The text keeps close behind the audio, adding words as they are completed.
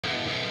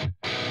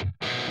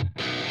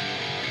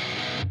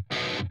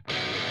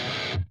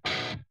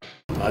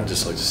I'd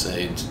just like to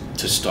say,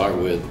 to start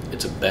with,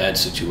 it's a bad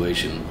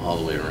situation all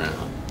the way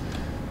around.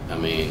 I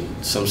mean,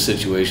 some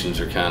situations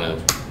are kind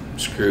of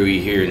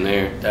screwy here and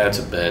there. That's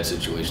a bad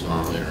situation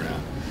all the way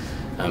around.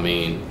 I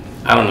mean,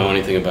 I don't know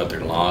anything about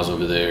their laws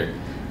over there.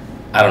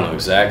 I don't know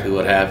exactly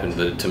what happened,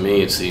 but to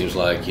me it seems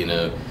like, you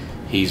know,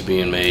 he's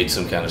being made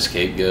some kind of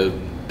scapegoat,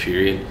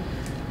 period.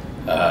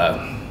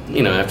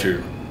 You know,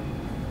 after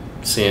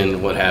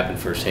seeing what happened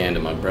firsthand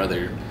to my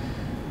brother,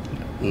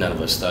 none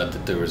of us thought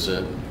that there was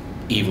a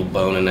evil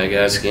bone in that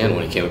guy's skin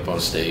when he came up on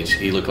stage.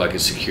 He looked like a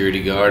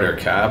security guard or a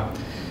cop,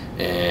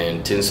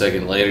 and 10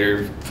 seconds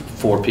later,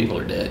 4 people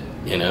are dead,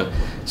 you know?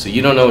 So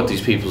you don't know what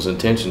these people's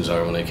intentions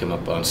are when they come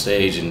up on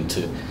stage, and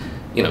to,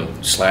 you know,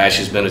 Slash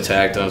has been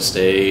attacked on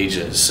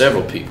stage,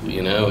 several people,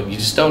 you know? You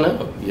just don't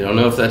know. You don't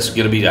know if that's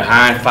going to be a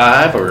high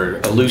five or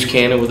a loose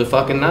cannon with a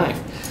fucking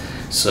knife.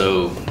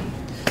 So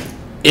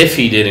if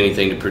he did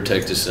anything to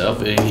protect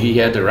himself, he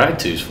had the right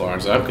to, as far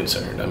as I'm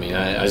concerned. I mean,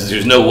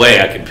 there's no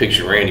way I could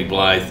picture Randy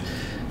Blythe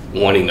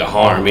wanting to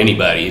harm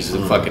anybody. He's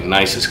the fucking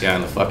nicest guy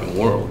in the fucking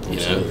world, you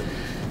know?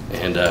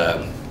 And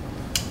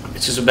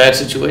it's just a bad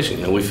situation.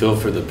 You know, we feel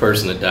for the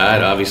person that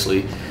died.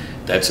 Obviously,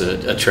 that's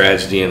a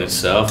tragedy in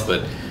itself.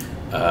 But,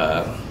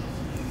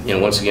 you know,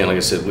 once again, like I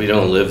said, we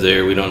don't live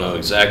there. We don't know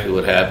exactly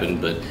what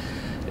happened. But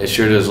it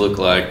sure does look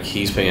like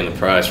he's paying the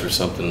price for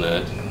something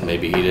that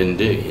maybe he didn't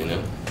do, you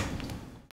know?